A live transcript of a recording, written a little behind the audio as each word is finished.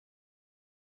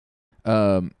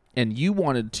And you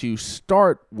wanted to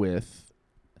start with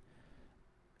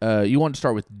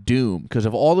Doom because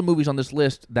of all the movies on this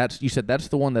list. You said that's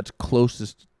the one that's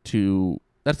closest to.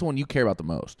 That's the one you care about the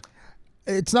most.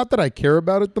 It's not that I care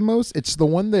about it the most. It's the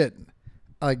one that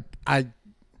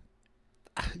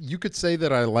you could say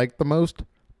that I like the most,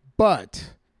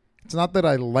 but it's not that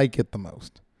I like it the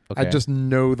most. Okay. I just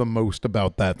know the most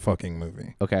about that fucking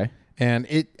movie. Okay. And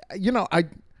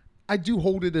I do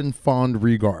hold it in fond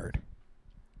regard.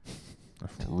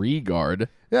 Regard?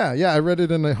 Yeah. I read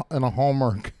it in a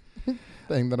Hallmark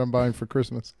thing that I'm buying for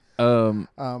Christmas. Okay.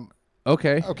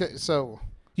 Okay, so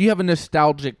you have a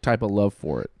nostalgic type of love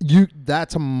for it.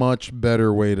 That's a much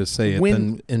better way to say it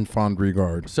than in fond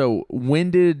regard. So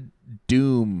when did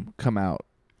Doom come out?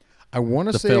 I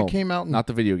want to say film, it came out not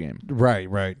the video game.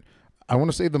 Right. I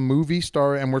want to say the movie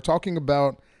star, and we're talking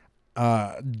about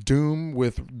Doom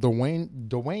with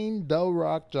Dwayne "The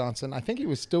Rock" Johnson. I think he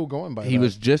was still going by that. He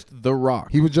was just The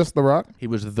Rock. He was just The Rock? He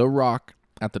was The Rock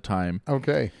at the time.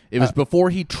 Okay. It was before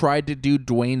he tried to do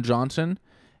Dwayne Johnson,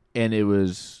 and it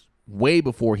was way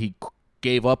before he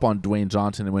gave up on Dwayne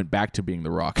Johnson and went back to being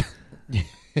The Rock.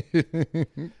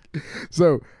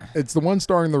 So it's the one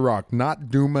starring The Rock, not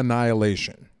Doom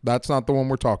Annihilation. That's not the one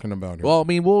we're talking about here. Well, I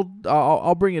mean,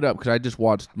 I'll bring it up because I just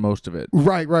watched most of it.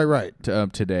 Right.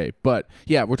 Today, but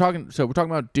yeah, we're talking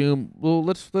about Doom. Well,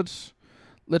 let's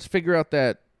figure out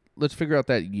that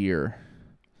year.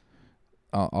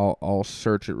 I'll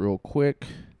search it real quick.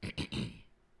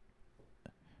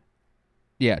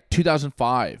 Yeah,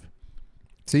 2005.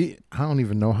 See, I don't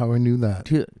even know how I knew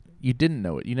that. You didn't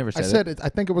know it. You never said it. I said it. I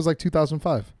think it was like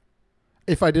 2005.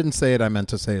 If I didn't say it, I meant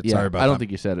to say it. Yeah, Sorry about that. I don't think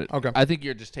you said it. Okay. I think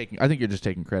you're just taking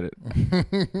credit.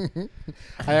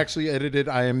 I actually edited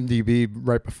IMDb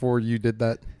right before you did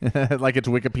that. Like it's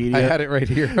Wikipedia. I had it right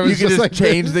here. You can just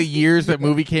change the years that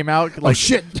movie came out. Like, oh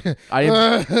shit!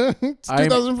 It's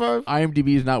 2005.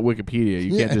 IMDb is not Wikipedia.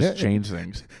 You can't just change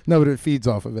things. No, but it feeds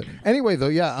off of it. Anyway, though,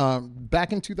 yeah.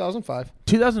 Back in 2005.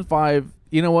 2005.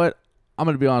 You know what? I'm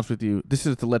going to be honest with you. This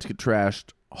is the Let's Get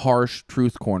Trashed harsh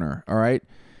truth corner. All right.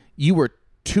 You were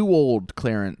too old,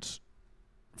 Clarence,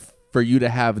 for you to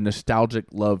have nostalgic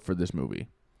love for this movie.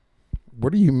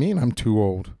 What do you mean I'm too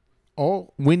old?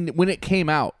 Oh, when it came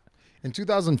out. In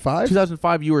 2005?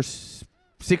 2005, you were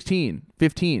 16,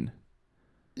 15.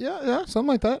 Yeah, something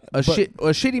like that. A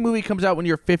shitty movie comes out when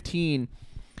you're 15,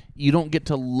 you don't get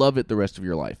to love it the rest of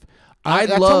your life.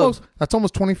 That's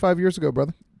almost 25 years ago,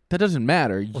 brother. That doesn't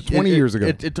matter. Or 20 years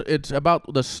ago. It's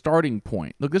about the starting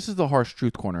point. Look, this is the harsh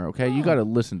truth corner, okay? You got to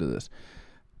listen to this.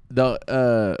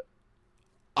 I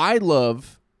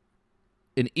love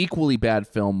an equally bad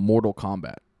film, Mortal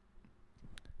Kombat.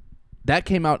 That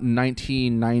came out in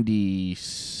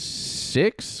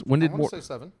 1996. When did I want to say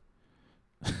 7.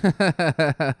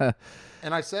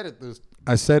 And I said it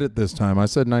this time. I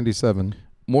said 97.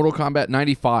 Mortal Kombat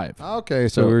 95. Okay,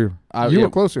 so you were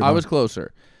closer. I was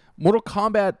closer. Mortal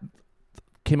Kombat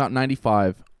came out in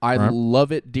 95. I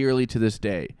love it dearly to this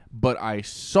day, but I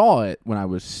saw it when I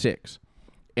was 6.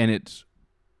 And it's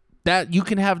that you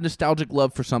can have nostalgic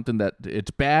love for something that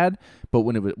it's bad, but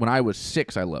when I was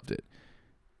 6, I loved it.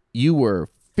 You were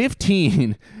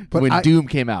 15 when Doom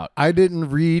came out. I didn't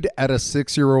read at a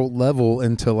 6-year-old level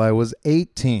until I was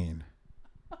 18.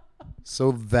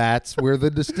 So that's where the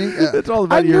distinct. It's all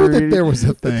about I knew that there was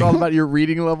a thing. It's all about your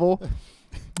reading level.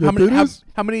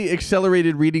 How many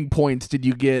accelerated reading points did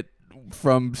you get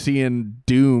from seeing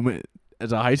Doom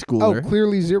as a high schooler? Oh,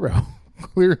 clearly 0.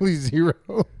 Clearly 0.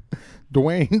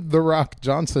 Dwayne "The Rock"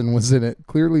 Johnson was in it.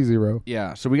 Clearly 0.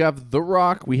 Yeah. So we have The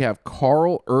Rock. We have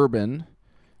Carl Urban.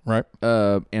 Right.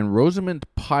 And Rosamund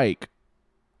Pike.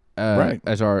 Right.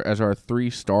 As our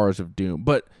 3 stars of Doom.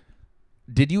 But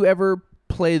did you ever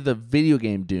play the video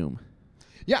game Doom?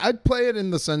 Yeah, I'd play it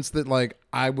in the sense that like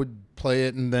I would play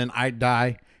it and then I'd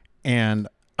die and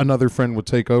another friend would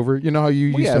take over. You know how you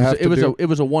used to have to do? It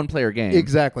was a one-player game.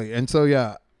 Exactly. And so,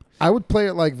 yeah, I would play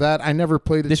it like that. I never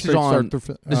played it This is on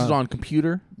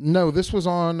computer? No, this was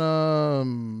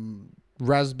on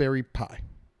Raspberry Pi.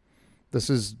 This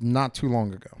is not too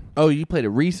long ago. Oh, you played it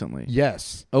recently?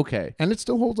 Yes. Okay. And it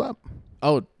still holds up.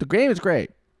 Oh, the game is great.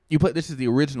 This is the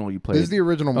original you played. This is the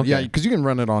original one. Okay. Yeah, because you can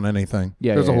run it on anything.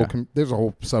 Yeah, there's a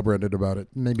whole subreddit about it,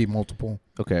 maybe multiple.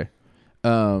 Okay.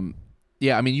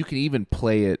 Yeah, I mean, you can even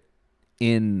play it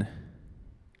in.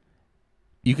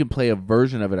 You can play a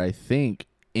version of it, I think,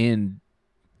 in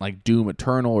like Doom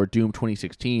Eternal or Doom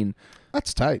 2016.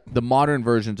 That's tight. The modern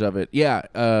versions of it, yeah.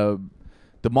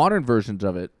 The modern versions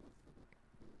of it,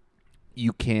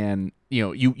 you can,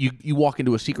 you walk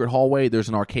into a secret hallway. There's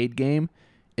an arcade game.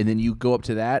 and then you go up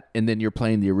to that, and then you're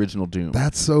playing the original Doom.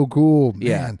 That's so cool, man.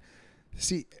 Yeah.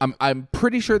 See, I'm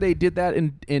pretty sure they did that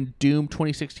in Doom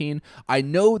 2016. I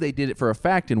know they did it for a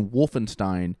fact in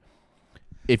Wolfenstein.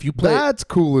 If you play, that's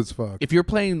cool as fuck. if you're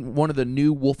playing one of the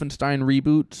new Wolfenstein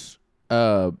reboots,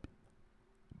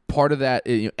 part of that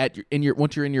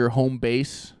once you're in your home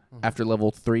base after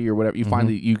level 3 or whatever,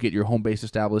 you get your home base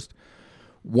established.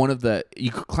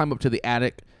 You could climb up to the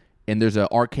attic, and there's an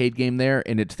arcade game there,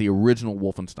 and it's the original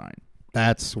Wolfenstein.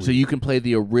 That's sweet. So you can play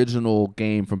the original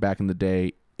game from back in the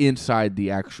day inside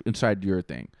your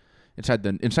thing, inside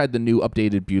the new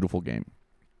updated beautiful game.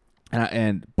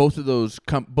 And both of those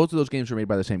games were made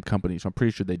by the same company, so I'm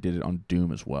pretty sure they did it on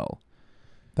Doom as well.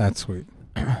 That's sweet.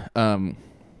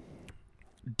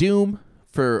 Doom,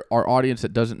 for our audience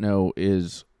that doesn't know,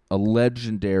 is a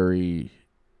legendary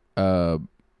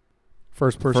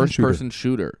first-person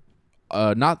shooter.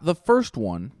 Not the first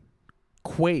one.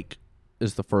 Quake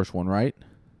is the first one, right?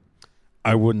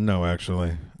 I wouldn't know,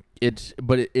 actually. It's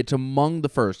among the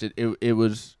first. It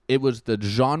was the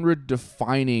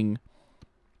genre-defining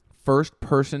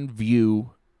first-person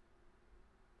view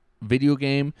video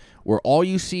game where all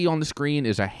you see on the screen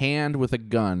is a hand with a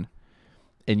gun,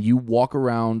 and you walk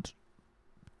around,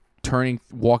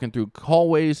 walking through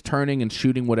hallways, turning and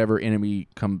shooting whatever enemy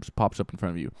pops up in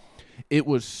front of you. It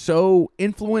was so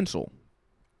influential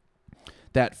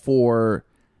that for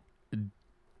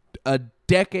a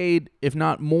decade, if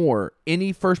not more,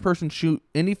 any first-person shooter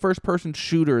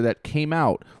that came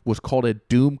out was called a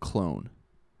Doom clone.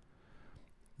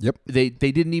 Yep. They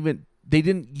didn't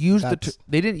use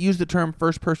the term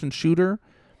first-person shooter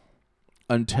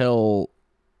until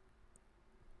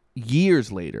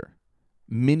years later,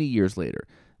 many years later.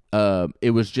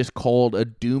 It was just called a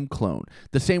Doom clone.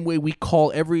 The same way we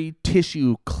call every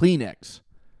tissue Kleenex.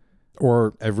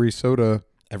 Or every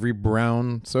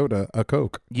brown soda, a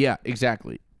Coke. Yeah,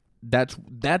 exactly. That's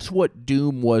what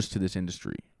Doom was to this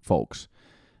industry, folks.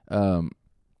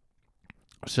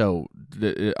 So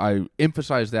I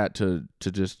emphasize that to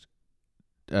just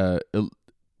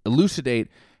elucidate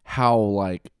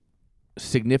how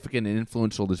significant and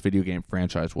influential this video game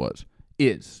franchise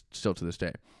is still to this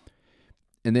day.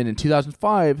 And then in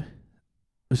 2005,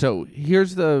 so you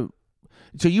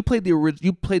played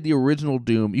the original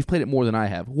Doom. You've played it more than I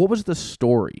have. What was the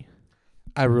story?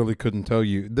 I really couldn't tell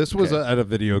you. This was at a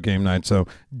video game night, so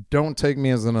don't take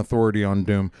me as an authority on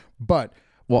Doom. But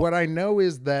what I know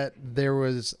is that there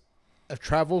was a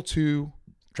travel through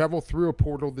a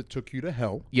portal that took you to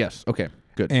hell. Yes. Okay.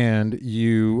 Good. And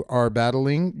you are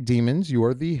battling demons. You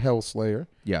are the Hell Slayer.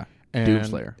 Yeah.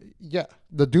 Doomslayer. Yeah,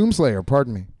 the Doomslayer.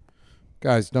 Pardon me,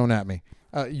 guys. Don't at me.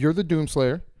 You're the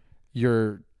Doomslayer.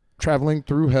 You're traveling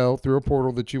through hell through a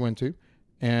portal that you went to,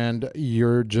 and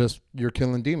you're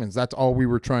killing demons. That's all we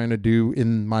were trying to do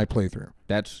in my playthrough.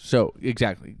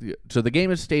 Exactly. So the game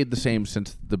has stayed the same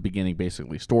since the beginning,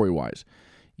 basically, story-wise.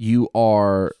 You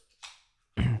are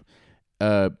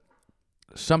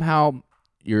somehow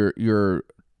you're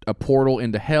a portal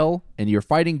into hell, and you're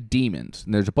fighting demons.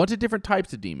 And there's a bunch of different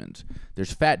types of demons.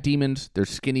 There's fat demons. There's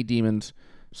skinny demons.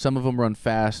 Some of them run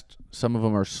fast. Some of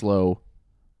them are slow.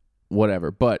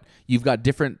 Whatever. But you've got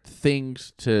different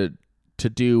things to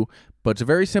do. But it's a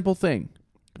very simple thing.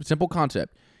 Simple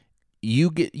concept. You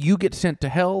get sent to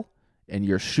hell, and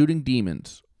you're shooting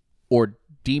demons. Or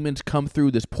demons come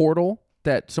through this portal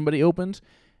that somebody opens,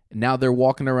 and now they're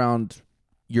walking around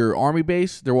your army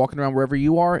base. They're walking around wherever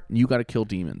you are, and you got to kill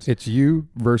demons. It's you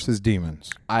versus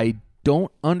demons. I don't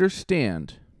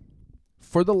understand,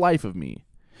 for the life of me,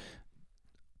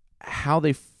 how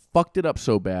they fucked it up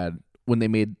so bad when they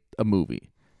made a movie.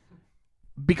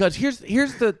 Because here's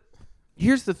the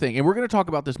thing, and we're going to talk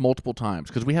about this multiple times,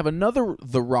 because we have another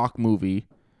The Rock movie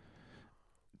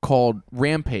called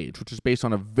Rampage, which is based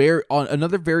on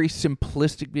another very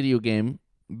simplistic video game,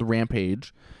 The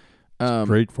Rampage.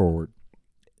 Straightforward.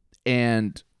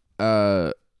 And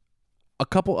a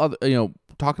couple other,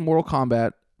 talking Mortal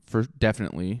Kombat for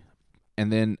definitely,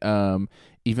 and then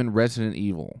even Resident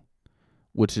Evil,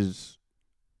 which is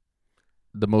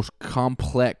the most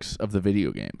complex of the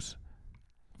video games,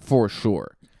 for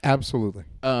sure. Absolutely.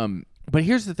 But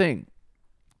here's the thing.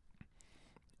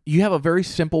 You have a very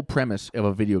simple premise of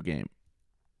a video game.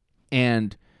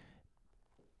 And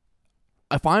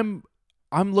if I'm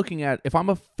looking at, if I'm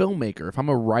a filmmaker, if I'm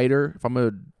a writer, if I'm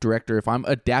a director, if I'm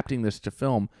adapting this to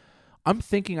film, I'm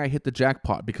thinking I hit the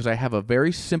jackpot because I have a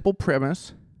very simple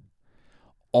premise.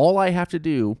 All I have to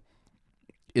do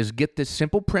is get this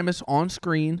simple premise on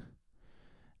screen,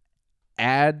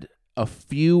 add a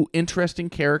few interesting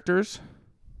characters,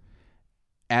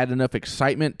 add enough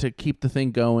excitement to keep the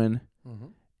thing going,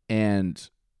 and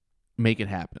make it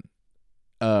happen.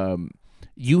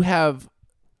 You have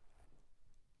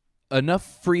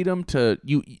enough freedom to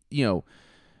you know.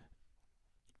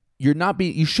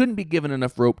 You shouldn't be given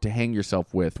enough rope to hang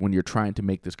yourself with when you're trying to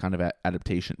make this kind of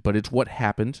adaptation. But it's what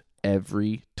happens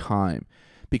every time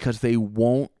because they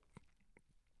won't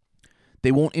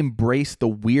embrace the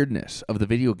weirdness of the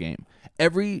video game.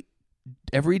 Every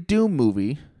Doom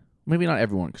movie, maybe not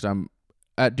everyone, because I'm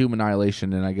at Doom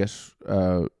Annihilation, and I guess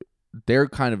they're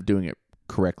kind of doing it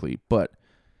correctly. But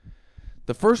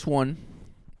the first one,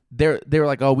 they're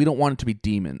like, oh, we don't want it to be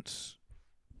demons.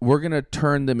 We're gonna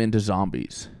turn them into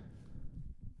zombies.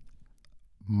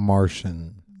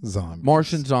 Martian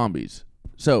zombies.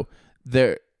 So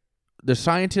the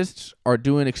scientists are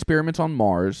doing experiments on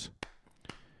Mars,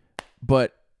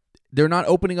 but they're not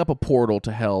opening up a portal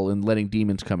to hell and letting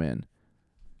demons come in.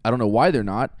 I don't know why they're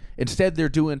not. Instead, they're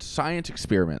doing science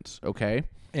experiments, okay?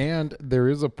 And there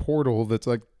is a portal that's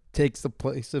like takes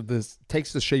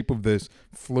the shape of this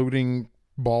floating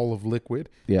ball of liquid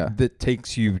that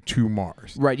takes you to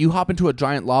Mars. Right, you hop into a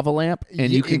giant lava lamp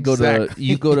and you can go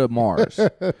to Mars.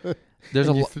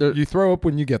 You throw up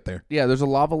when you get there. Yeah, there's a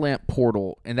lava lamp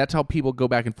portal, and that's how people go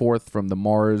back and forth from the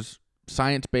Mars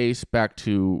science base back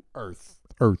to Earth,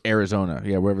 Arizona.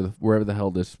 Yeah, wherever the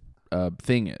hell this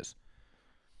thing is.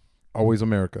 Always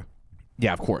America.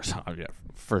 Yeah, of course. Oh, yeah,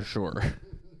 for sure.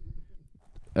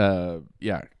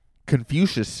 Yeah.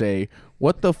 Confucius say,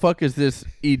 what the fuck is this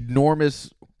enormous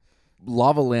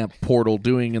lava lamp portal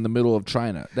doing in the middle of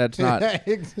China? That's not...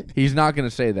 He's not going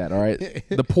to say that, all right?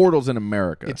 The portal's in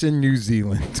America. It's in New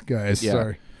Zealand, guys. Yeah.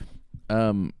 Sorry.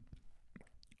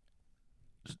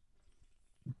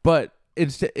 But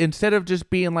instead of just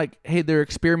being like, hey, they're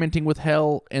experimenting with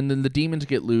hell and then the demons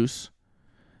get loose,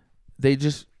 they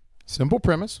just... Simple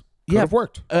premise. Could have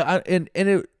worked.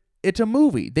 It's a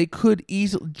movie. They could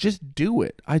easily just do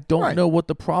it. I don't know what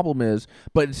the problem is,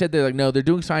 but instead they're like, no, they're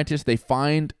doing scientists. They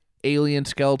find alien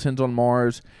skeletons on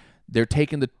Mars. They're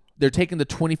taking the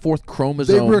 24th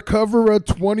chromosome. They recover a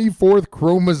 24th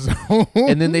chromosome,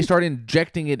 and then they start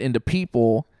injecting it into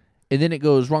people, and then it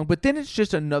goes wrong. But then it's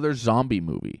just another zombie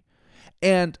movie.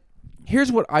 And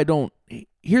here's the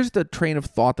train of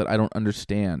thought that I don't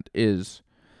understand is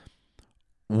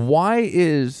why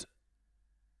is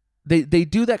they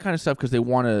do that kind of stuff because they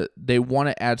want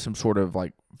to add some sort of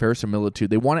like verisimilitude.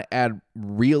 They want to add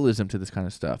realism to this kind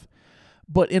of stuff.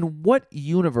 But in what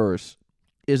universe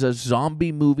is a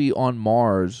zombie movie on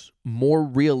Mars more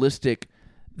realistic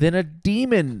than a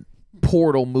demon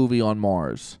portal movie on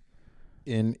Mars?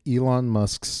 In Elon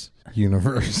Musk's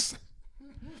universe.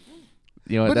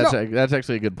 You know, that's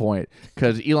actually a good point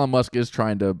because Elon Musk is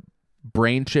trying to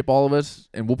brain chip all of us,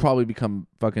 and we'll probably become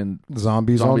fucking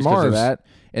zombies on Mars. Of that.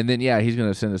 And then, he's going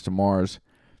to send us to Mars.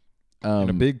 In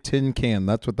a big tin can.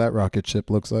 That's what that rocket ship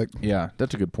looks like. Yeah,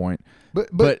 that's a good point.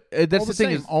 But that's the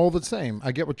thing. All the same.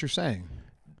 I get what you're saying.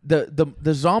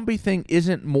 The zombie thing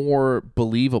isn't more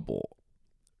believable.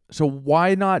 So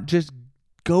why not just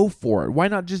go for it? Why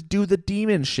not just do the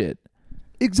demon shit?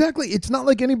 Exactly. It's not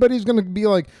like anybody's going to be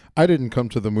like, I didn't come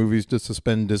to the movies to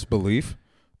suspend disbelief.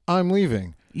 I'm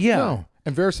leaving. Yeah. No.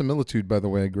 And verisimilitude, by the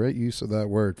way, great use of that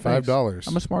word. $5.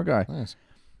 I'm a smart guy. Nice.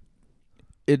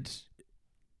 It's,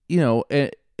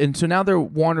 and so now they're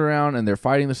wandering around and they're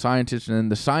fighting the scientists, and then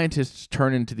the scientists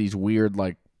turn into these weird,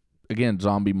 like, again,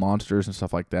 zombie monsters and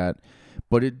stuff like that.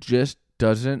 But it just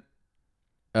doesn't.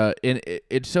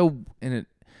 Instead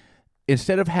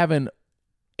of having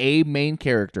a main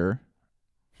character,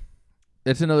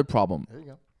 that's another problem. There you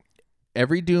go.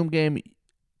 Every Doom game,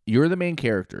 you're the main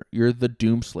character. You're the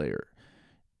Doom Slayer.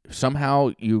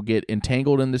 Somehow you get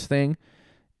entangled in this thing.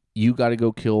 You got to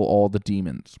go kill all the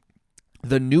demons.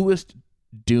 The newest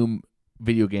Doom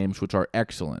video games, which are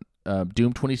excellent,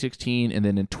 Doom 2016, and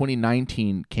then in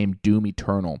 2019 came Doom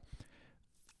Eternal.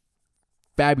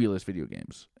 Fabulous video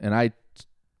games. And I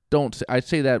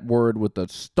say that word with a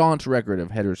staunch record of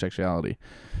heterosexuality.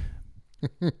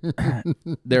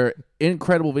 They're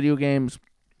incredible video games,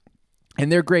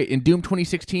 and they're great. In Doom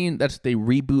 2016, they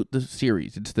reboot the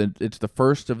series. It's the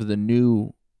first of the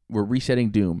new. We're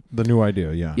resetting Doom. The new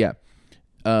idea, yeah. Yeah.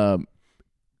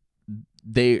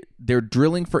 They're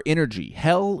drilling for energy.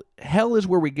 Hell is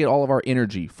where we get all of our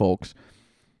energy, folks.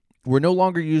 We're no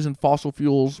longer using fossil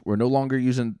fuels. We're no longer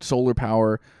using solar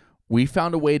power. We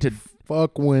found a way to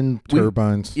fuck wind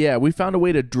turbines. We found a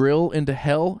way to drill into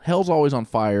hell. Hell's always on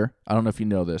fire. I don't know if you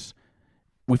know this.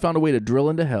 We found a way to drill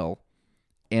into hell,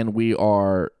 and we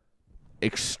are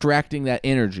extracting that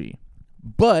energy.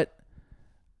 But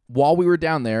while we were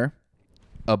down there,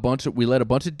 we let a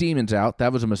bunch of demons out.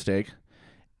 That was a mistake.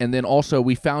 And then also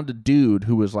we found a dude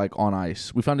who was like on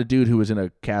ice. We found a dude who was in a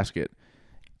casket.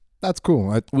 That's cool.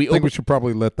 I think we should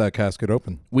probably let that casket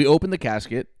open. We opened the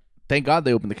casket. Thank God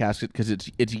they opened the casket because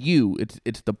it's you.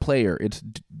 It's the player.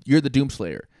 You're the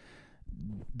Doomslayer.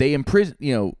 They imprison.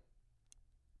 You're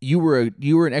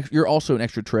also an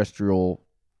extraterrestrial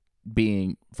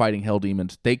being fighting hell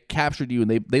demons. They captured you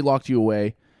and they locked you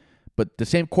away. But the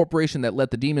same corporation that let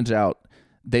the demons out,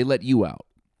 they let you out.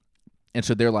 And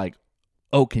so they're like,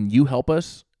 "Oh, can you help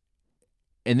us?"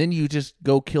 And then you just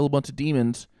go kill a bunch of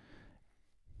demons.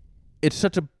 It's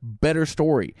such a better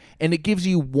story, and it gives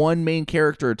you one main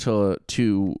character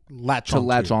to latch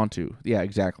onto. Yeah,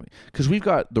 exactly. Because we've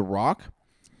got The Rock,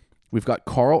 we've got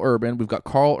Carl Urban, we've got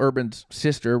Carl Urban's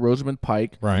sister Rosamund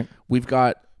Pike. Right. We've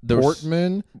got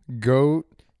Portman, Goat,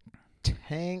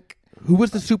 Tank. Who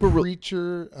was the super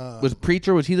Preacher? Was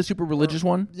Preacher? Was he the super religious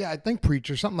one? Yeah, I think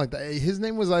Preacher, something like that. His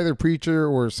name was either Preacher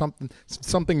or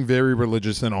something very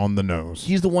religious and on the nose.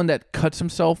 He's the one that cuts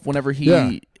himself whenever he.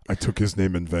 Yeah. I took his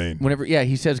name in vain. Whenever,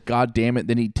 he says "God damn it,"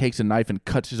 then he takes a knife and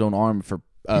cuts his own arm for.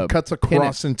 He cuts a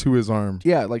cross into his arm.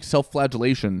 Yeah, like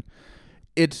self-flagellation.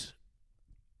 It's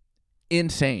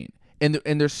insane, and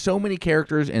there's so many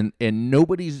characters, and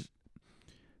nobody's.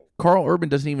 Carl Urban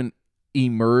doesn't even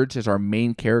emerge as our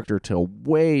main character till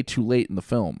way too late in the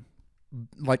film.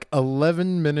 Like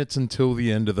 11 minutes until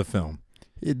the end of the film,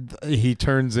 he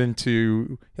turns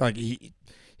into like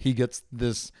he gets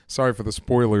this. Sorry for the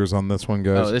spoilers on this one,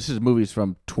 guys. Oh, this movie's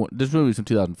from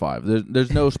 2005.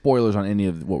 There's no spoilers on any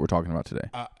of what we're talking about today.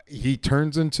 He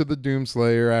turns into the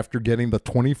Doomslayer after getting the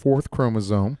 24th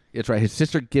chromosome. That's right. His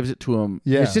sister gives it to him.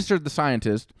 Yeah. His sister, the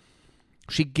scientist,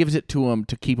 she gives it to him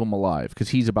to keep him alive because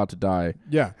he's about to die.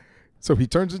 Yeah. So he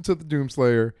turns into the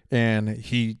Doomslayer, and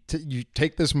you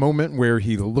take this moment where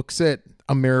he looks at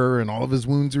a mirror and all of his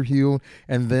wounds are healed,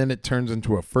 and then it turns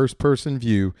into a first-person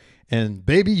view, and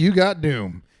baby, you got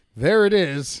Doom. There it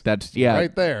is. That's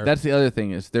right there. That's the other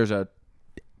thing is there's a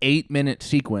 8-minute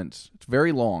sequence. It's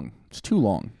very long. It's too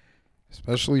long,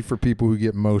 especially for people who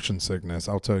get motion sickness.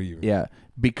 I'll tell you. Yeah,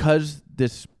 because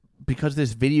this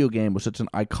video game was such an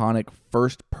iconic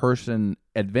first-person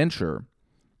adventure.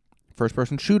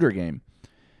 First-person shooter game.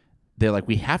 They're like,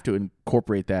 we have to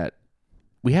incorporate that.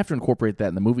 We have to incorporate that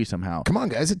in the movie somehow. Come on,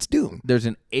 guys, it's Doom. There's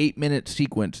an 8-minute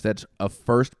sequence that's a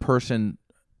first-person.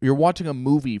 You're watching a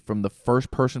movie from the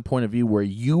first-person point of view where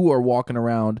you are walking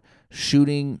around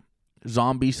shooting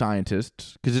zombie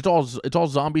scientists because it's all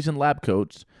zombies in lab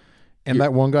coats. And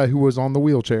that one guy who was on the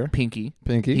wheelchair, Pinky.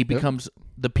 He becomes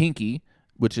the Pinky,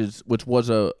 which was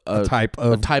a type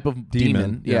of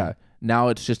demon. Yeah. Now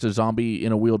it's just a zombie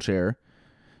in a wheelchair.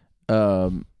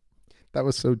 That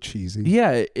was so cheesy.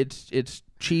 Yeah, it's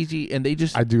cheesy, and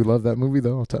I do love that movie,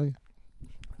 though. I'll tell you.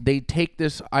 They take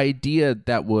this idea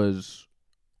that was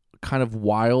kind of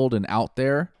wild and out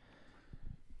there,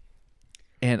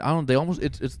 and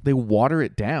they water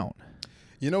it down.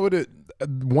 You know what?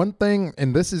 One thing,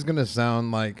 and this is gonna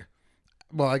sound like,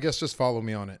 well, I guess just follow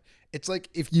me on it. It's like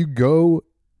if you go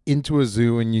into a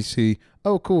zoo and you see,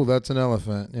 oh cool, that's an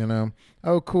elephant,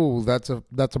 oh cool, that's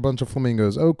a bunch of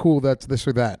flamingos, oh cool, that's this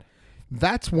or that.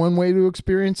 That's one way to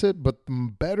experience it, but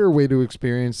the better way to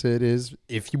experience it is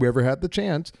if you ever had the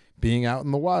chance being out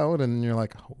in the wild and you're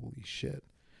like, holy shit,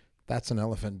 that's an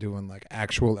elephant doing like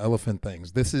actual elephant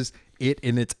things. This is it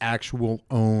in its actual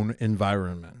own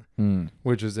environment,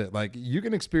 which is it. Like you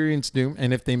can experience Doom,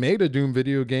 and if they made a Doom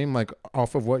video game like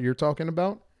off of what you're talking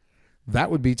about,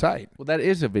 that would be tight. Well, that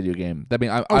is a video game. I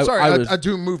mean, a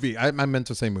Doom movie. I meant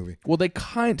to say movie. Well,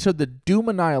 so the Doom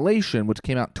Annihilation, which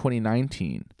came out in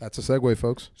 2019. That's a segue,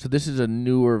 folks. So this is a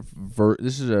newer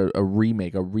this is a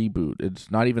remake, a reboot. It's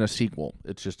not even a sequel.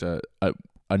 It's just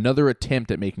another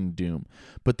attempt at making Doom.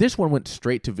 But this one went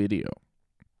straight to video.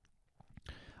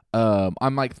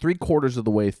 I'm like 3/4 of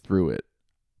the way through it.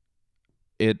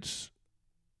 It's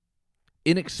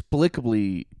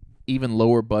inexplicably even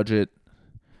lower budget.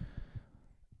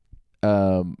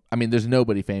 I mean, there's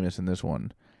nobody famous in this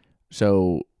one.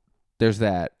 So there's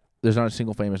that. There's not a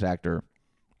single famous actor.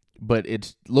 But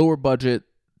it's lower budget.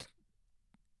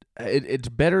 It's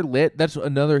better lit. That's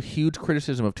another huge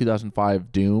criticism of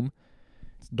 2005 Doom.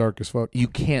 It's dark as fuck. You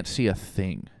can't see a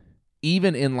thing.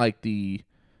 Even in like the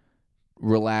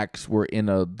relax, we're in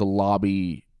the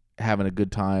lobby having a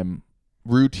good time.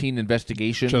 Routine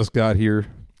investigation. Just got here.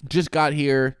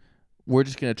 We're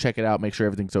just going to check it out, make sure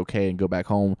everything's okay, and go back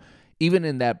home. Even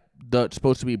in that's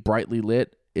supposed to be brightly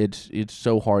lit, it's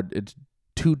so hard. It's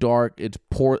too dark. It's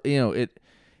poor. And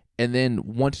then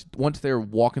once they're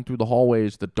walking through the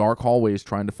hallways, the dark hallways,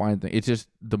 trying to find things, it's just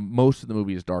most of the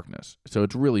movie is darkness. So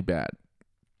it's really bad.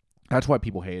 That's why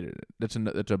people hated it. That's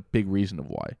a big reason of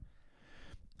why.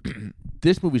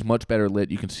 This movie's much better lit.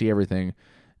 You can see everything.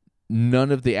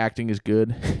 None of the acting is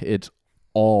good. It's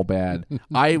all bad.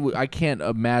 I can't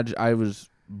imagine. I was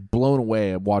blown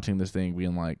away at watching this thing,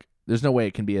 being like, "There's no way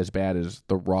it can be as bad as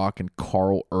The Rock and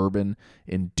Carl Urban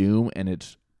in Doom," and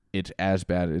it's as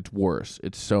bad. It's worse.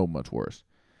 It's so much worse.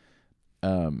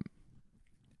 And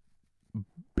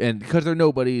because they're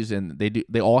nobodies, and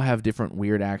they all have different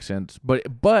weird accents. But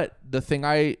the thing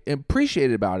I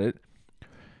appreciated about it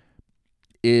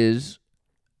is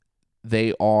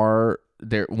they're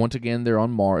once again they're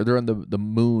on Mars. They're on the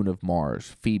moon of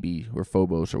Mars, Phoebe or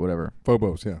Phobos or whatever.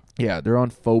 Phobos, yeah. Yeah, they're on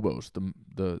Phobos.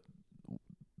 The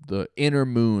inner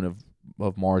moon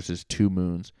of Mars is 2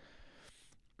 moons.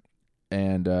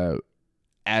 And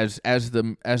as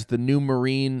the new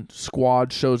Marine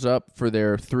squad shows up for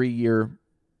their 3-year,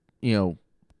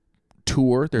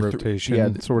 tour, their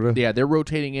rotation, sort of. Yeah, they're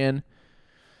rotating in.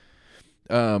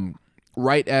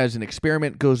 Right as an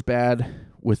experiment goes bad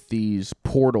with these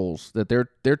portals, that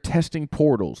they're testing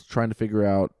portals, trying to figure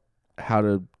out how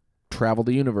to travel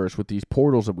the universe with these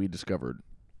portals that we discovered.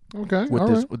 Okay,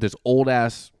 with this old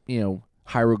ass,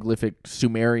 hieroglyphic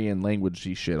Sumerian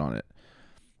language shit on it.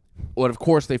 What of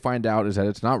course they find out is that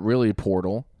it's not really a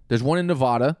portal. There's one in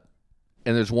Nevada,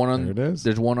 and there's one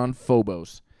on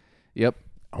Phobos. Yep.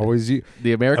 Always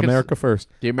the America first.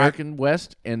 The American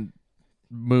West and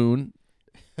moon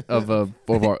of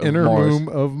our inner Mars. moon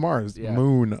of Mars. Yeah.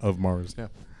 Moon of Mars.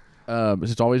 Yeah.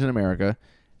 It's always in America.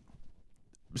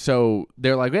 So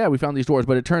they're like, yeah, we found these doors,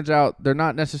 but it turns out they're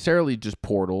not necessarily just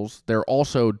portals. They're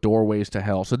also doorways to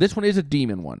hell. So this one is a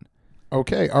demon one.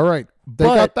 Okay, all right. They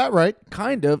got that right.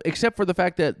 Kind of, except for the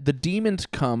fact that the demons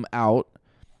come out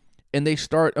and they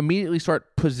immediately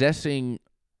start possessing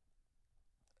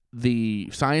the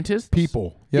scientists.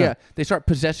 People. Yeah. They start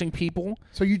possessing people.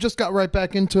 So you just got right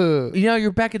back into...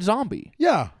 you're back at zombie.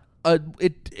 Yeah.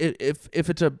 If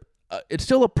it's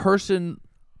still a person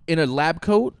in a lab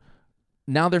coat.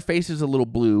 Now their face is a little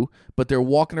blue, but they're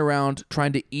walking around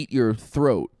trying to eat your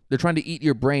throat. They're trying to eat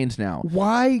your brains now.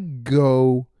 Why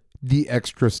go the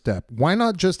extra step? Why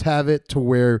not just have it to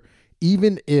where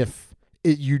even if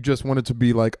you just want it to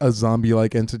be like a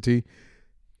zombie-like entity,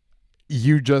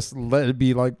 you just let it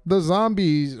be like the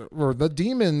zombies or the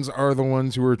demons are the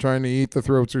ones who are trying to eat the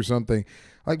throats or something.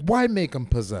 Like, why make them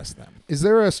possess them? Is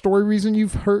there a story reason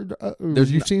you've heard,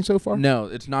 you've seen so far? No,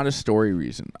 it's not a story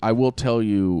reason. I'll tell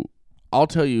you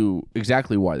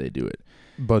exactly why they do it.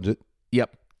 Budget.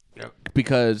 Yep.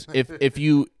 Because if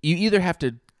you either have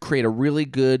to create a really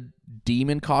good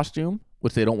demon costume,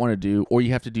 which they don't want to do, or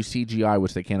you have to do CGI,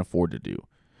 which they can't afford to do.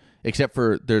 Except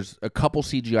for there's a couple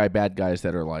CGI bad guys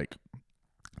that are like,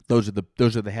 those are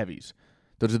the heavies.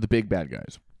 Those are the big bad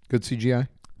guys. Good CGI?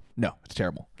 No, it's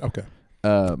terrible. Okay.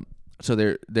 So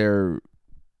they're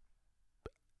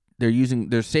saving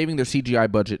their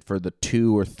CGI budget for the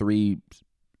 2 or 3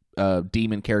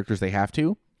 demon characters they have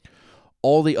to.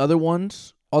 All the other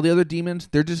demons,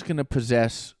 they're just going to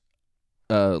possess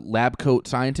lab coat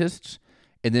scientists,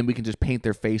 and then we can just paint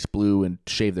their face blue and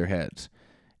shave their heads.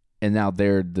 And now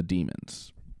they're the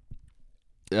demons.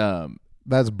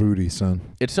 That's booty,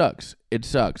 son. It sucks.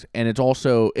 And it's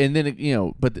also, and then,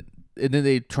 and then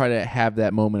they try to have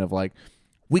that moment of like,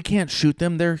 we can't shoot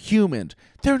them. They're humans.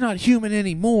 They're not human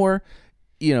anymore.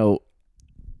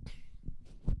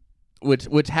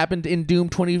 Which happened in Doom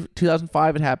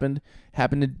 2005. It happened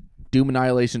in Doom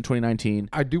Annihilation 2019.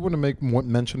 I do want to make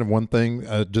mention of one thing,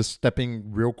 just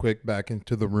stepping real quick back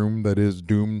into the room that is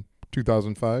Doom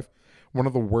 2005. One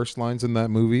of the worst lines in that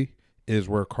movie is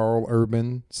where Carl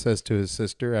Urban says to his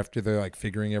sister after they're like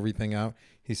figuring everything out,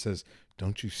 he says,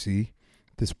 "Don't you see?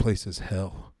 This place is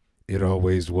hell. It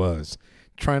always was."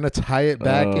 Trying to tie it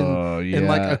back in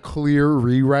like a clear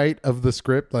rewrite of the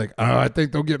script. Like, I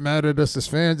think they'll get mad at us as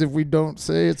fans if we don't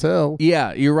say it's hell.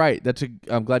 Yeah, you're right.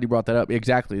 I'm glad you brought that up.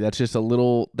 Exactly. They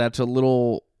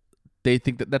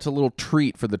think that's a little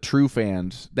treat for the true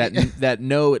fans that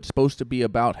know it's supposed to be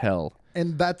about hell.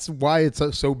 And that's why it's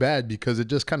so bad, because it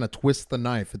just kind of twists the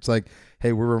knife. It's like,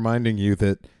 hey, we're reminding you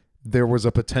that there was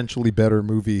a potentially better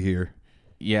movie here.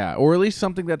 Yeah, or at least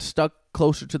something that's stuck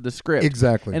closer to the script.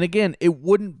 Exactly. And again,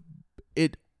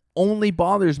 it only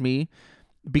bothers me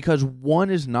because one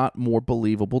is not more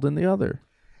believable than the other.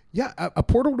 Yeah, a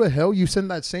portal to hell, you send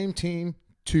that same team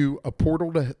through a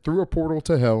portal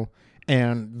to hell,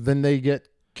 and then they get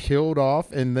killed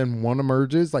off, and then one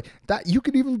emerges. Like that, you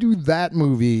could even do that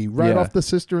movie right off the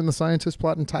sister and the scientist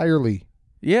plot entirely.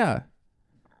 Yeah.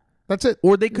 That's it.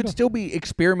 Or they could still be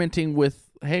experimenting with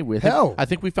hell. I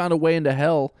think we found a way into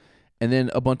hell, and then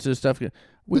a bunch of stuff. The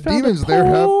demons there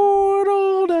have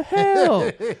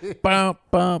hell. Bum,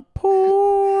 bum,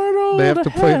 portal They have to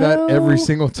play that hell. every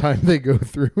single time they go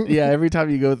through. Yeah, every time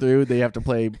you go through, they have to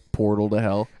play Portal to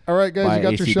Hell. All right, guys, by you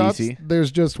got your shots. AC/DC.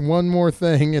 There's just one more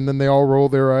thing, and then they all roll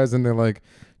their eyes and they're like,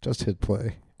 just hit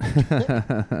play.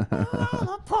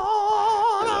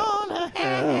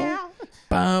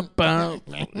 Bum, bum.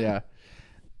 Yeah.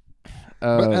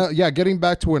 But, yeah, getting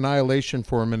back to Annihilation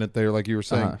for a minute there, like you were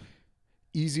saying, Uh-huh.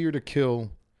 easier to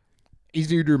kill,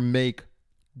 easier to make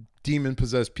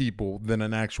demon-possessed people than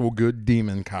an actual good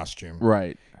demon costume.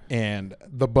 Right. And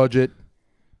the budget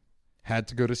had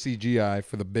to go to CGI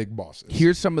for the big bosses.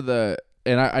 Here's some of the,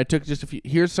 and I took just a few,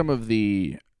 here's some of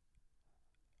the,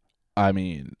 I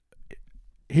mean,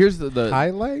 here's the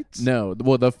highlights? No,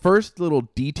 well, the first little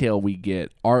detail we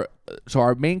get are, so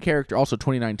our main character, also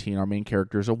 2019, our main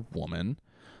character is a woman,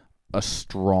 a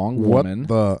strong woman. What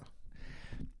the?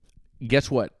 Guess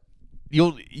what?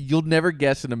 You'll never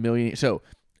guess in a million. So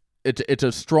it's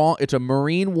a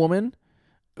Marine woman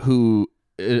who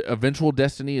eventual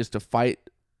destiny is to fight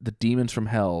the demons from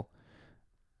hell.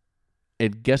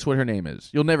 And guess what her name is?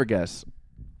 You'll never guess.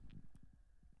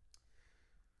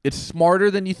 It's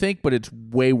smarter than you think, but it's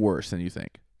way worse than you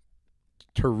think.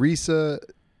 Teresa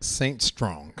St.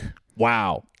 Strong.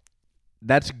 Wow.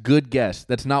 That's a good guess.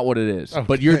 That's not what it is. Okay.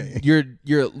 But you're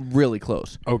really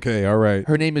close. Okay, all right.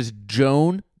 Her name is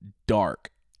Joan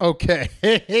Dark. Okay.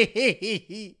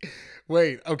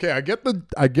 Wait, okay, I get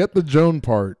the Joan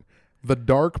part. The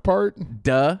dark part?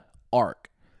 D'Arc.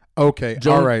 Okay,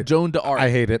 Joan, all right. Joan D'Arc.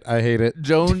 I hate it.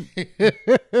 Joan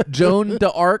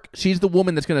D'Arc. She's the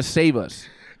woman that's going to save us.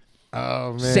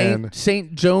 Oh man.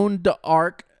 Saint Joan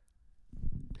D'Arc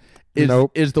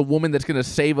is the woman that's going to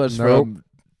save us from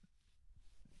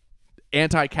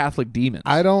anti-Catholic demons.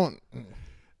 I don't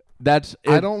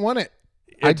want it.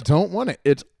 I don't want it.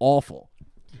 It's awful.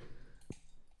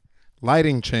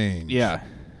 Lighting change. Yeah.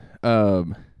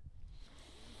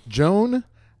 Joan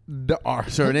D'Arc.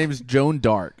 So her name is Joan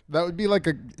Dark. That would be like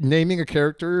naming a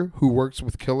character who works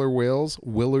with killer whales,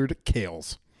 Willard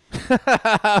Kales.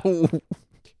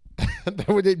 That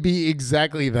would be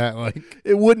exactly that. Like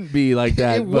It wouldn't be like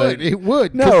that. It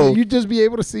would. No. You'd just be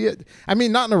able to see it. I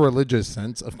mean, not in a religious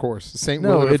sense, of course. Saint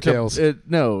Willard of Kales.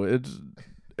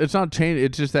 It's not changed.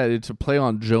 It's just that it's a play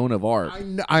on Joan of Arc.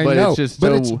 I but know, it's just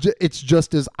but so, it's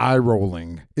just as eye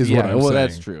rolling. Is what I'm saying.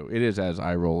 that's true. It is as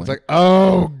eye rolling. It's like,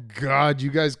 oh God, you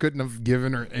guys couldn't have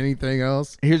given her anything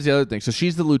else. Here's the other thing. So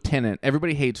she's the lieutenant.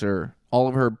 Everybody hates her. All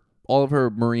of her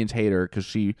Marines hate her because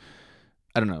she,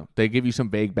 I don't know. They give you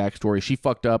some vague backstory. She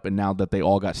fucked up, and now that they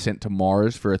all got sent to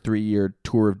Mars for a 3-year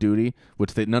tour of duty,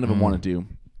 which none of them want to do,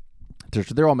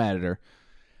 they're all mad at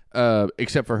her,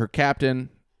 except for her captain.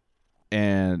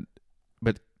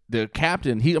 But the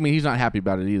captain, he's not happy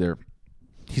about it either.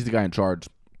 He's the guy in charge.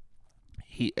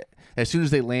 As soon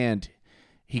as they land,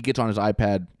 he gets on his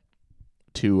iPad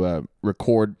to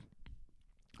record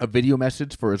a video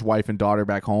message for his wife and daughter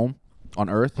back home on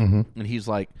Earth, and he's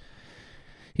like,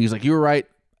 you were right.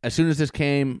 As soon as this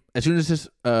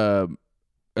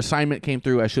assignment came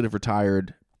through, I should have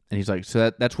retired. And he's like,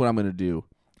 so that's what I'm going to do.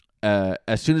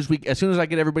 As soon as I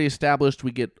get everybody established,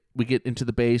 we get into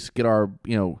the base, get our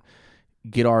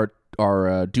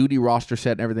duty roster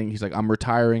set and everything. He's like, I'm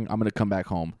retiring. I'm going to come back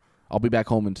home. I'll be back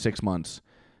home in 6 months.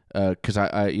 Cause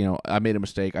I made a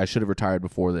mistake. I should have retired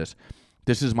before this.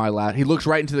 This is my last. He looks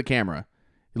right into the camera.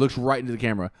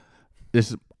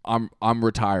 I'm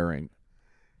retiring.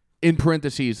 In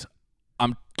parentheses,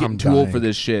 I'm getting too old for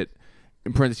this shit.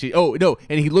 In parentheses, oh no,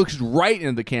 and he looks right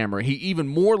into the camera. He even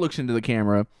more looks into the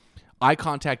camera, eye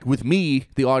contact with me,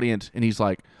 the audience, and he's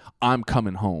like, I'm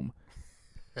coming home.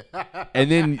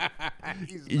 And then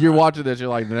you're watching this, you're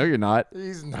like, no, you're not.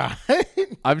 He's not.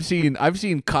 I've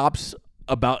seen cops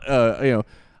about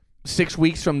 6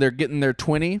 weeks from their getting their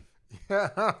 20.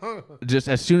 Just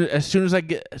as soon as I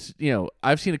get,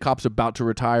 I've seen the cops about to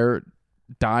retire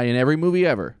die in every movie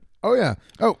ever. Oh yeah.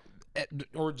 Oh,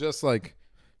 or just like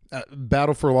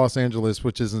Battle for Los Angeles,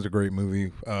 which isn't a great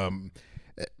movie.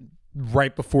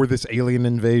 Right before this alien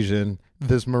invasion,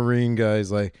 this Marine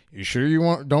guy's like, "You sure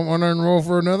you don't want to enroll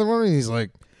for another one?" And he's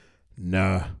like,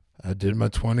 "Nah, I did my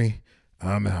 20.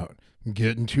 I'm out. I'm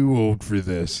getting too old for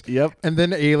this." Yep. And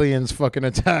then aliens fucking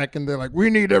attack, and they're like,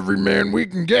 "We need every man we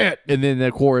can get." And then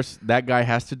of course that guy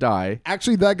has to die.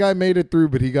 Actually, that guy made it through,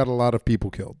 but he got a lot of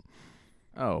people killed.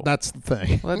 Oh, that's the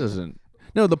thing. Well, that doesn't.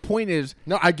 No, the point is.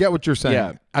 No, I get what you're saying.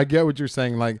 Yeah. I get what you're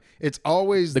saying. Like, it's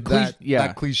always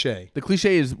that cliche. The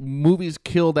cliche is movies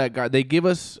kill that guy. They give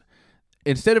us,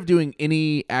 instead of doing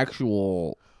any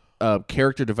actual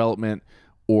character development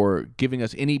or giving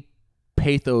us any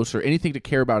pathos or anything to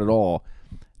care about at all,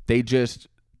 they just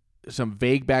some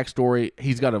vague backstory.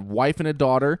 He's got a wife and a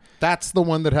daughter. That's the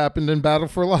one that happened in Battle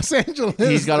for Los Angeles.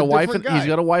 He's got a wife and guy. he's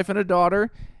got a wife and a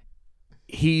daughter.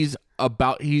 He's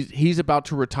about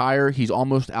to retire. He's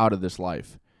almost out of this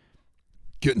life.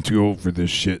 Getting too old for this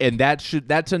shit. And that's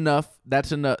enough.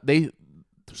 That's enough.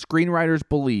 Screenwriters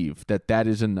believe that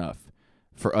is enough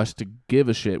for us to give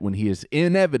a shit when he is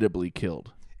inevitably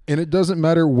killed. And it doesn't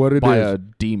matter what it is. By a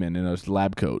demon in a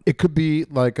lab coat. It could be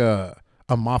like a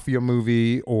mafia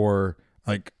movie or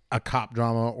like a cop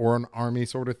drama or an army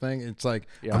sort of thing. It's like,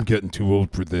 I'm getting too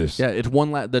old for this. Yeah, it's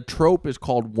the trope is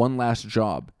called One Last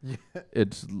Job. Yeah.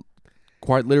 It's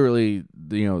quite literally,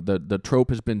 the trope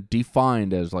has been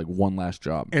defined as like one last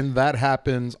job. And that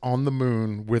happens on the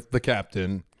moon with the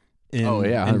captain in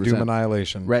Doom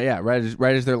Annihilation. Right, yeah,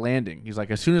 right as they're landing. He's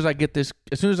like, as soon as I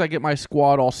get my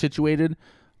squad all situated,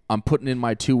 I'm putting in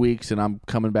my 2 weeks and I'm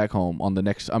coming back home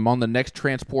I'm on the next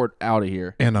transport out of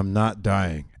here. And I'm not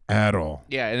dying at all.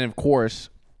 Yeah, and of course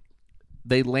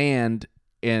they land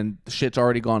and shit's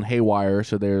already gone haywire,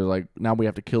 so they're like, now we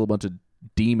have to kill a bunch of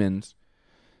demons.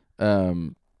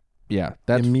 Yeah,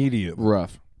 that's immediately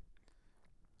rough.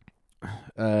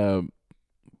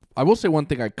 I will say one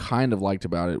thing I kind of liked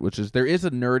about it, which is there is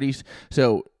a nerdy.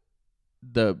 So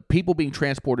the people being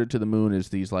transported to the moon is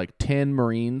these like 10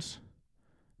 Marines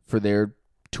for their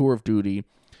tour of duty,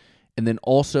 and then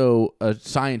also a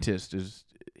scientist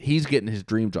he's getting his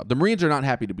dream job. The Marines are not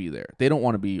happy to be there. They don't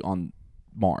want to be on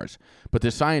Mars, but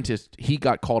the scientist, he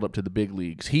got called up to the big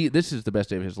leagues. This is the best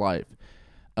day of his life.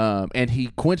 And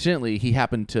he coincidentally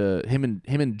happened to him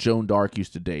and Joan Dark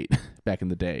used to date back in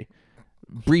the day,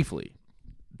 briefly.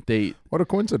 What a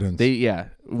coincidence!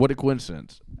 What a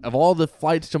coincidence! Of all the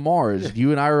flights to Mars,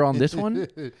 you and I are on this one.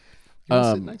 You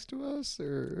sit next to us,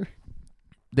 or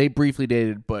they briefly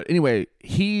dated, but anyway,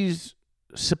 he's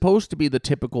supposed to be the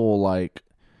typical like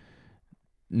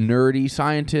nerdy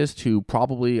scientist who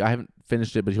probably, I haven't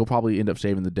finished it, but he'll probably end up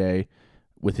saving the day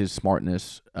with his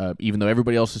smartness, even though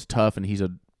everybody else is tough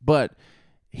and but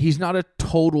he's not a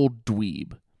total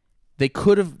dweeb. They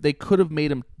could have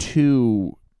made him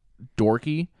too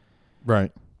dorky,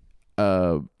 right?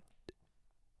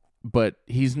 But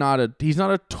he's not a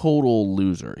total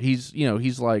loser. He's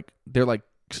like, they're like,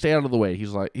 stay out of the way.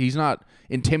 He's like, he's not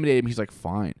intimidating. He's like,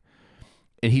 fine,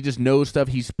 and he just knows stuff.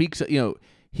 He speaks.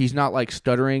 He's not like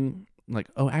stuttering. Like,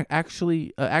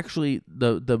 actually,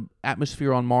 the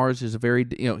atmosphere on Mars is a very,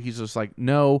 he's just like,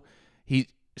 no, he's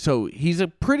a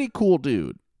pretty cool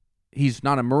dude. He's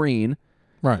not a Marine,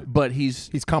 right? But he's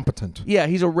competent. Yeah,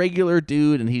 he's a regular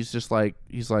dude, and he's like,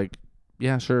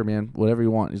 yeah, sure, man, whatever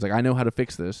you want. He's like, I know how to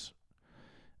fix this,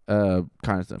 kind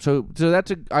of stuff. So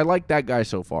I like that guy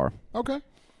so far. Okay,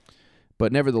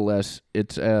 but nevertheless,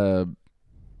 it's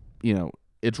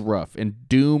it's rough, and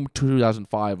Doom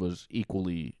 2005 was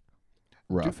equally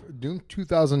rough. Doom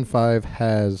 2005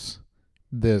 has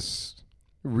this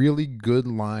really good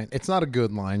line. It's not a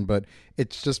good line, but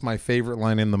it's just my favorite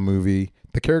line in the movie.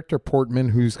 The character Portman,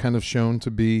 who's kind of shown to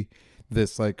be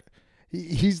this like,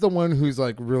 he's the one who's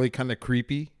like really kind of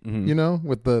creepy,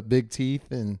 with the big teeth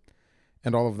and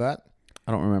all of that.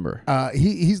 I don't remember.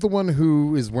 He's the one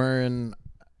who is wearing,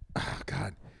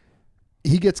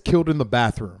 he gets killed in the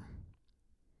bathroom.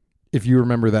 If you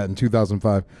remember that in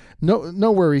 2005.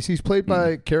 No worries. He's played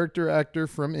by a character actor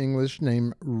from English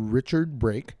named Richard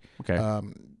Brake. Okay.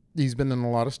 He's been in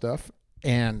a lot of stuff.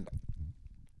 And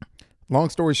long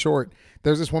story short,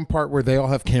 there's this one part where they all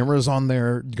have cameras on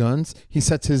their guns. He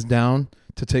sets his down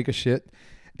to take a shit.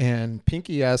 And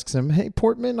Pinky asks him, hey,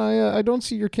 Portman, I don't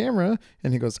see your camera.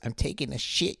 And he goes, I'm taking a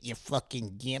shit, you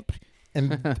fucking gimp.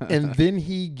 And then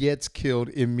he gets killed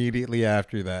immediately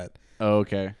after that. Oh,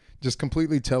 okay. Just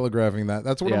completely telegraphing that.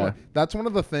 That's one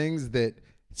of the things that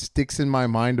sticks in my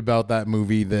mind about that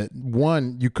movie. That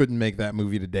one, you couldn't make that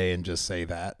movie today and just say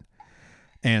that.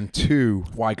 And two,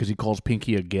 why? Because he calls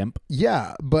Pinky a gimp.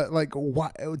 Yeah, but like,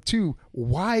 why? Two,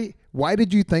 why? Why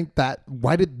did you think that?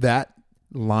 Why did that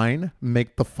line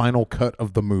make the final cut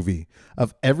of the movie?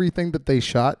 Of everything that they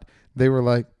shot, they were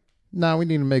like, "Nah, we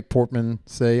need to make Portman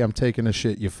say, I'm taking a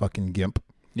shit, you fucking gimp."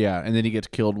 Yeah, and then he gets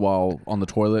killed while on the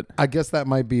toilet. I guess that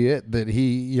might be it. That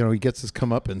he gets his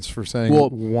comeuppance for saying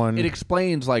one. It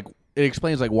explains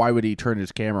why would he turn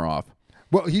his camera off?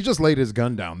 Well, he just laid his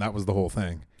gun down. That was the whole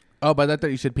thing. Oh, but I thought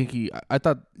you said Pinky. I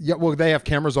thought. Yeah, well, they have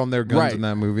cameras on their guns in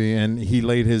that movie, and he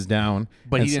laid his down.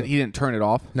 But he didn't turn it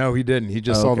off? No, he didn't. He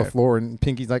just saw the floor, and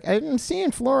Pinky's like, I didn't see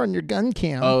a floor on your gun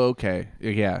cam. Oh, okay.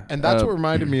 Yeah. And that's what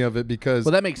reminded me of it, because...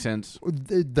 Well, that makes sense.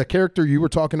 The character you were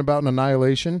talking about in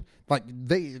Annihilation, like,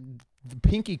 the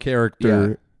Pinky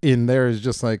character in there is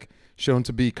just like, shown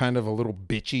to be kind of a little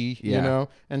bitchy, you know,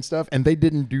 and stuff. And they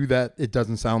didn't do that. It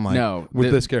doesn't sound like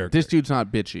with this character. This dude's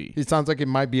not bitchy. It sounds like it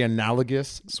might be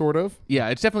analogous, sort of. Yeah,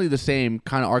 it's definitely the same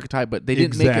kind of archetype, but they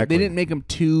didn't make him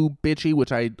too bitchy,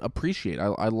 which I appreciate.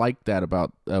 I like that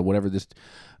about whatever this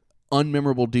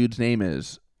unmemorable dude's name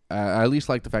is. I at least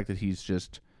like the fact that he's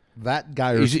just that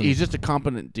Guyerson. He's just a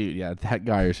competent dude. Yeah, that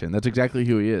Guyerson. That's exactly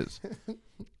who he is.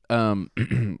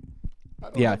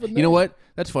 Yeah, you know what?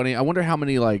 That's funny. I wonder how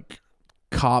many like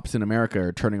cops in America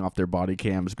are turning off their body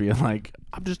cams, being like,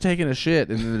 "I'm just taking a shit,"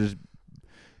 and then they're just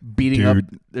beating up.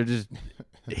 They're just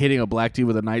hitting a black dude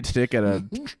with a nightstick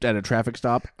at a traffic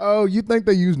stop. Oh, you think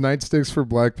they use nightsticks for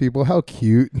black people? How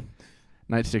cute!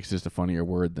 Nightstick's just a funnier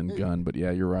word than gun, but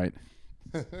yeah, you're right.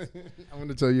 I'm going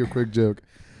to tell you a quick joke.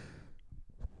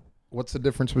 What's the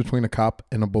difference between a cop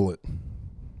and a bullet?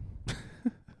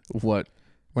 What?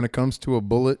 When it comes to a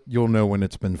bullet, you'll know when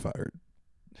it's been fired.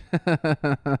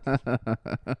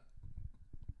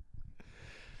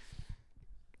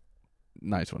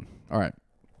 Nice one. All right.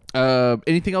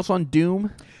 Anything else on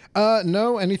Doom?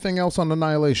 No. Anything else on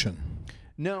Annihilation?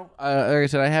 No. Like I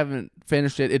said, I haven't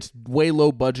finished it. It's way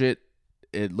low budget.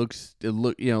 It looks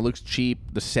cheap.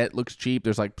 The set looks cheap.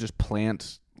 There's like just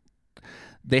plants.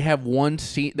 They have one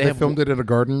scene. They filmed it at a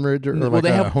garden ridge or like they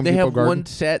a have Home Depot garden? One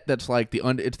set that's like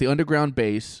it's the underground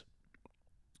base.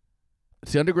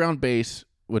 It's the underground base,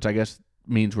 which I guess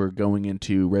means we're going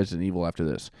into Resident Evil after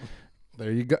this.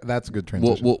 There you go. That's a good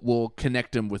transition. We'll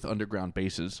connect them with underground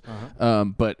bases.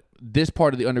 But this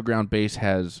part of the underground base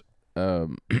has,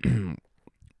 this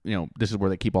is where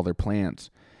they keep all their plants.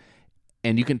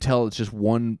 And you can tell it's just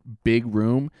one big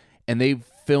room, and they've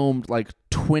filmed like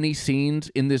 20 scenes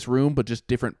in this room, but just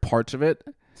different parts of it.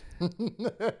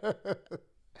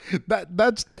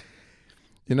 That's,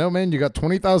 man, you got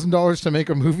 $20,000 to make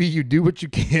a movie. You do what you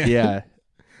can. Yeah.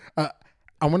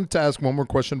 I wanted to ask one more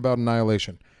question about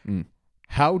Annihilation.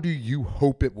 How do you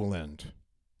hope it will end?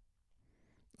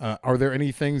 Are there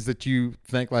any things that you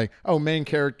think like, oh, main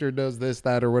character does this,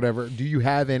 that, or whatever? Do you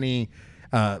have any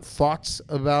thoughts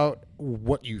about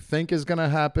what you think is going to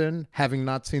happen, having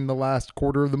not seen the last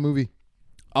quarter of the movie?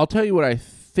 I'll tell you what I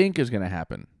think is going to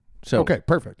happen. So okay,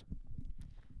 perfect.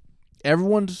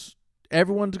 Everyone's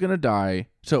going to die.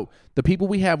 So the people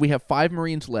we have 5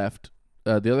 Marines left.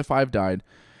 The other 5 died,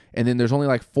 and then there's only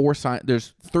like 4.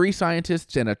 There's 3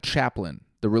 scientists and a chaplain,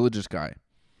 the religious guy.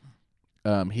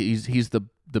 He's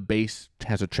the base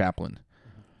has a chaplain.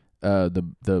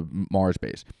 The Mars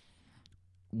base.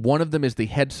 One of them is the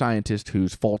head scientist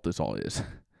whose fault this all is.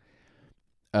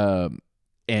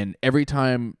 And every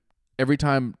time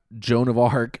Joan of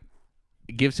Arc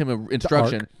gives him an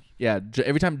instruction,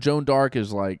 every time Joan d'Arc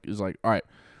is like, all right,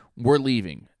 we're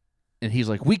leaving, and he's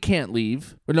like, we can't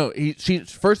leave. But no,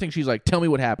 first thing she's like, tell me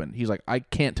what happened. He's like, I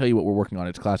can't tell you what we're working on.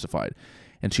 It's classified.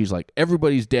 And she's like,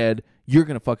 everybody's dead. You're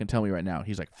gonna fucking tell me right now.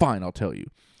 He's like, fine, I'll tell you.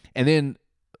 And then,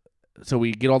 so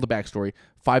we get all the backstory.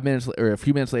 A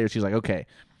few minutes later, she's like, okay,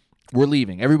 we're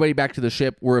leaving. Everybody back to the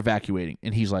ship. We're evacuating.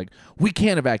 And he's like, we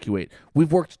can't evacuate.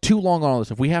 We've worked too long on all this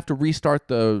stuff. We have to restart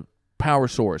the power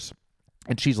source.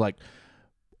 And she's like,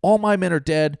 all my men are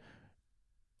dead.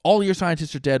 All your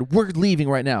scientists are dead. We're leaving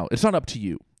right now. It's not up to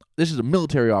you. This is a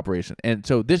military operation. And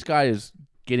so this guy is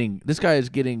getting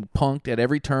punked at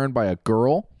every turn by a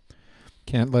girl.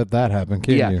 Can't let that happen,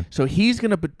 can you? So he's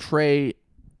going to betray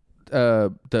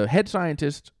the head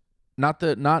scientist, not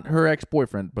her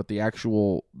ex-boyfriend, but the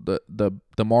actual the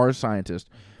Mars scientist,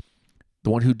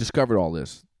 the one who discovered all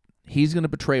this. He's going to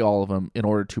betray all of them in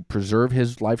order to preserve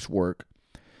his life's work.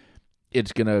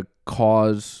 It's going to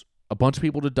cause a bunch of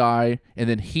people to die, and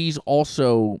then he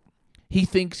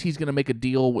thinks he's going to make a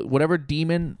deal with whatever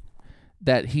demon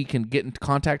that he can get in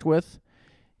contact with.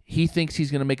 He thinks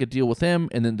he's going to make a deal with him,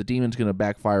 and then the demon's going to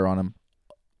backfire on him.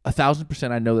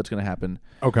 1,000% I know that's going to happen.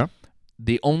 Okay.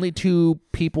 The only 2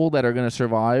 people that are going to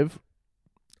survive,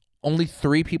 only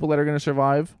 3 people that are going to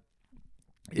survive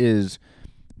is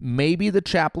maybe the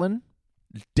chaplain.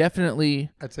 Definitely.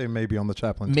 I'd say maybe on the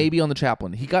chaplain. Maybe on the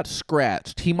chaplain. He got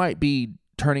scratched. He might be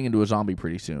turning into a zombie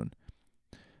pretty soon.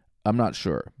 I'm not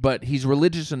sure. But he's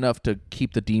religious enough to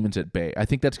keep the demons at bay. I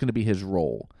think that's going to be his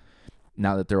role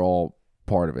now that they're all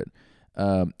part of it.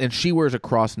 And she wears a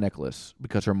cross necklace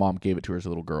because her mom gave it to her as a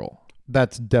little girl.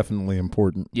 That's definitely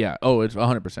important. Yeah. Oh, it's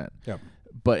 100%. Yeah.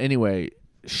 But anyway,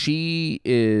 she's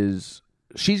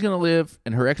going to live,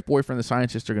 and her ex-boyfriend, the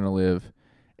scientists, are going to live,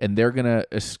 and they're going to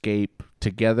escape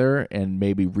together and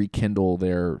maybe rekindle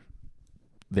their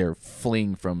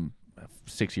fling from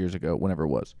 6 years ago, whenever it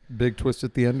was. Big twist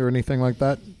at the end or anything like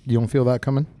that? You don't feel that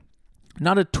coming?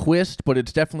 Not a twist, but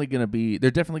it's definitely going to be...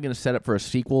 They're definitely going to set up for a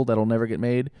sequel that'll never get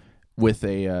made. with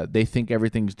a they think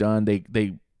everything's done.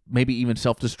 They maybe even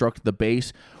self-destruct the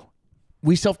base.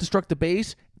 We self-destruct the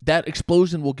base. That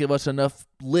explosion will give us enough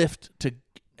lift to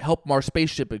help our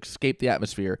spaceship escape the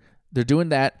atmosphere. They're doing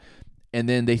that, and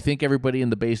then they think everybody in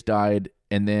the base died,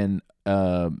 and then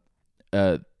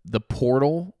the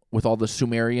portal with all the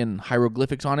Sumerian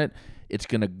hieroglyphics on it, it's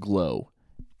gonna glow.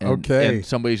 And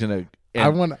somebody's gonna. I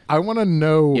want to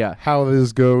know how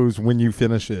this goes when you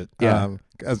finish it. Yeah.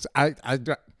 Because I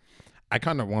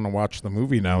kind of want to watch the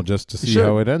movie now just to see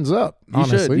how it ends up. You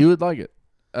should. You would like it.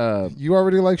 You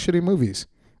already like shitty movies.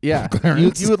 Yeah,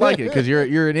 you would like it because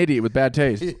you're an idiot with bad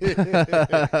taste.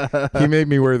 He made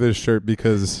me wear this shirt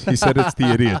because he said it's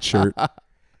the idiot shirt.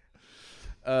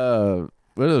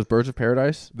 What are those, Birds of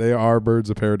Paradise? They are Birds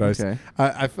of Paradise. Okay.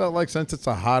 I felt like since it's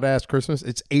a hot-ass Christmas,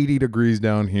 it's 80 degrees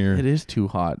down here. It is too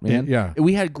hot, man. Yeah.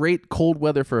 We had great cold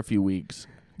weather for a few weeks.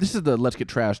 This is the Let's Get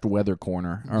Trashed weather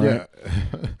corner, all right?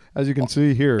 As you can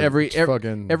see here, every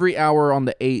hour on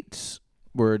the 8s,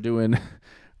 we're doing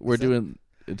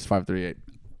it's 5:38.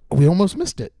 We almost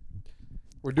missed it.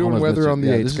 We're doing weather on the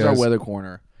 8s, This is our weather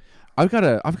corner. I've got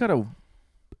a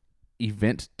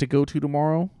event to go to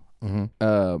tomorrow.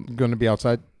 Mm-hmm. Going to be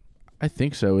outside? I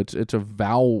think so. It's a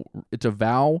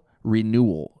vow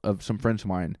renewal of some friends of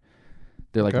mine.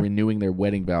 They're like renewing their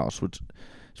wedding vows, which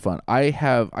is fun. I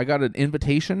got an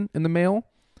invitation in the mail.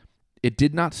 It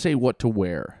did not say what to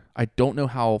wear. I don't know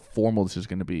how formal this is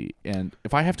going to be, and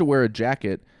if I have to wear a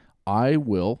jacket, I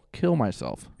will kill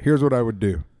myself. Here's what I would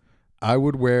do. I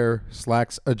would wear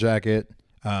slacks, a jacket,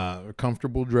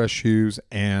 comfortable dress shoes,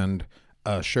 and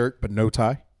a shirt, but no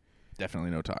tie.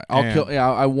 Definitely no tie.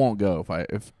 I won't go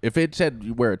if it said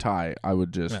you wear a tie. I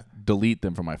would just delete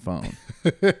them from my phone.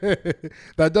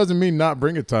 That doesn't mean not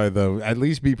bring a tie though. At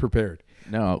least be prepared.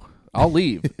 No, I'll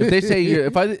leave if they say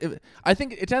I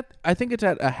think it's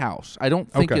at a house. I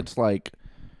don't think it's like.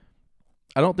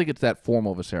 I don't think it's that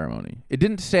formal of a ceremony. It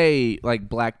didn't say like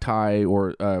black tie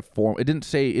or form. It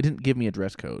didn't give me a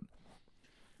dress code.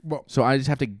 Well, so I just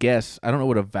have to guess. I don't know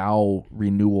what a vow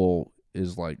renewal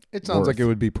is like. It sounds like it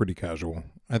would be pretty casual.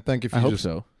 I think if you hope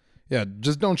so. Yeah,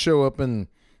 just don't show up in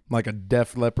like a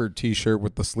Def Leppard t-shirt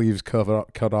with the sleeves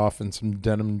cut off and some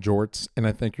denim jorts, and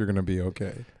I think you're going to be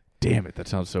okay. Damn it, that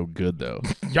sounds so good though.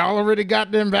 Y'all already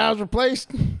got them vows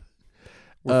replaced?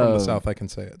 We're from the South, I can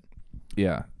say it.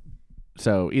 Yeah.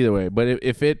 So either way, but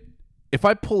if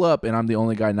I pull up and I'm the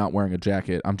only guy not wearing a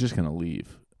jacket, I'm just gonna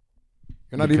leave.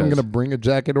 You're not even gonna bring a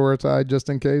jacket or a tie just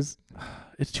in case?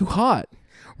 It's too hot.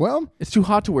 Well, it's too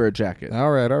hot to wear a jacket. All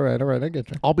right. I get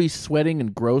you. I'll be sweating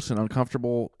and gross and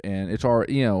uncomfortable, and it's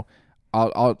already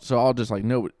I'll just like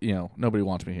nobody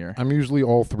wants me here. I'm usually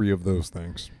all three of those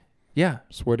things. Yeah,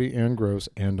 sweaty and gross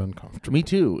and uncomfortable. Me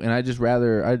too, and I just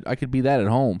rather I could be that at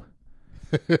home.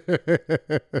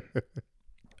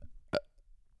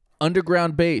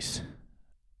 Underground base.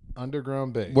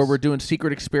 Where we're doing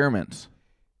secret experiments.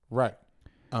 Right.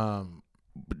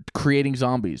 Creating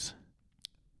zombies.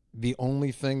 The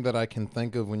only thing that I can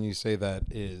think of when you say that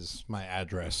is my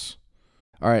address.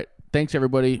 All right. Thanks,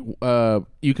 everybody.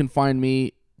 You can find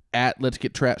me at Let's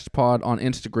Get Trashed Pod on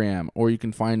Instagram, or you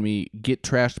can find me Get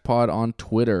Trashed Pod on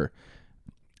Twitter.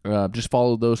 Just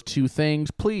follow those two things,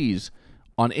 please.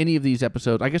 On any of these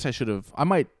episodes, I guess I should have. I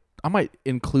might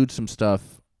include some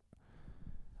stuff.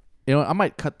 I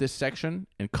might cut this section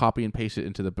and copy and paste it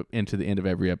into the end of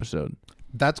every episode.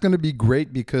 That's going to be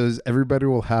great because everybody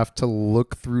will have to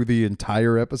look through the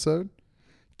entire episode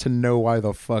to know why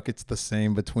the fuck it's the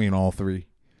same between all three.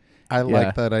 I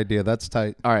like that idea. That's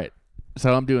tight. All right.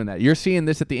 So I'm doing that. You're seeing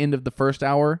this at the end of the first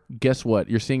hour. Guess what?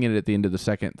 You're seeing it at the end of the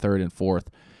second, third, and fourth.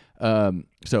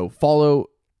 So follow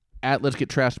at Let's Get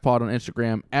Trashed Pod on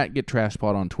Instagram, at Get Trashed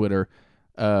Pod on Twitter.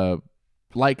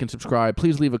 Like and subscribe.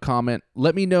 Please leave a comment.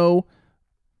 Let me know.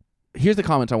 Here's the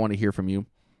comments I want to hear from you.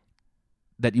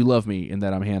 That you love me and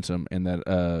that I'm handsome and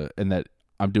that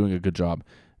I'm doing a good job.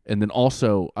 And then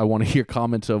also I want to hear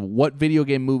comments of what video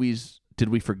game movies did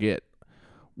we forget?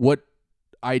 What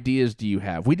ideas do you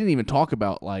have? We didn't even talk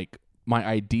about like my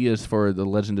ideas for the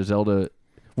Legend of Zelda.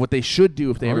 What they should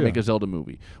do if they ever make a Zelda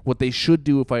movie. What they should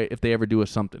do if they ever do a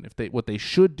something. What they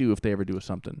should do if they ever do a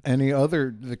something. Any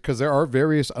other, because there are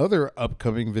various other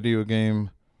upcoming video game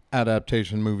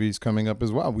adaptation movies coming up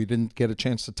as well. We didn't get a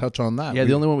chance to touch on that. Yeah,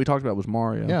 the only one we talked about was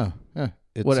Mario. Yeah.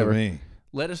 It's whatever. Me.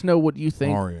 Let us know what you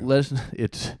think. Mario.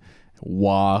 It's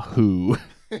wahoo.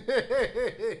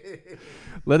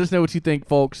 Let us know what you think,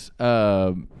 folks.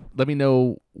 Let me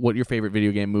know what your favorite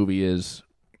video game movie is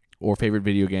or favorite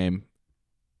video game.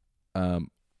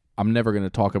 I'm never going to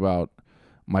talk about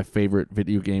my favorite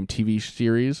video game TV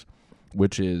series,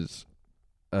 which is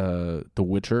The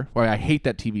Witcher. Well, I hate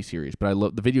that TV series, but I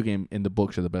love the video game and the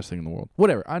books are the best thing in the world.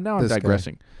 Whatever. Now I'm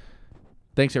digressing.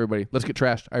 Thanks, everybody. Let's get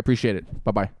trashed. I appreciate it.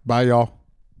 Bye-bye. Bye, y'all.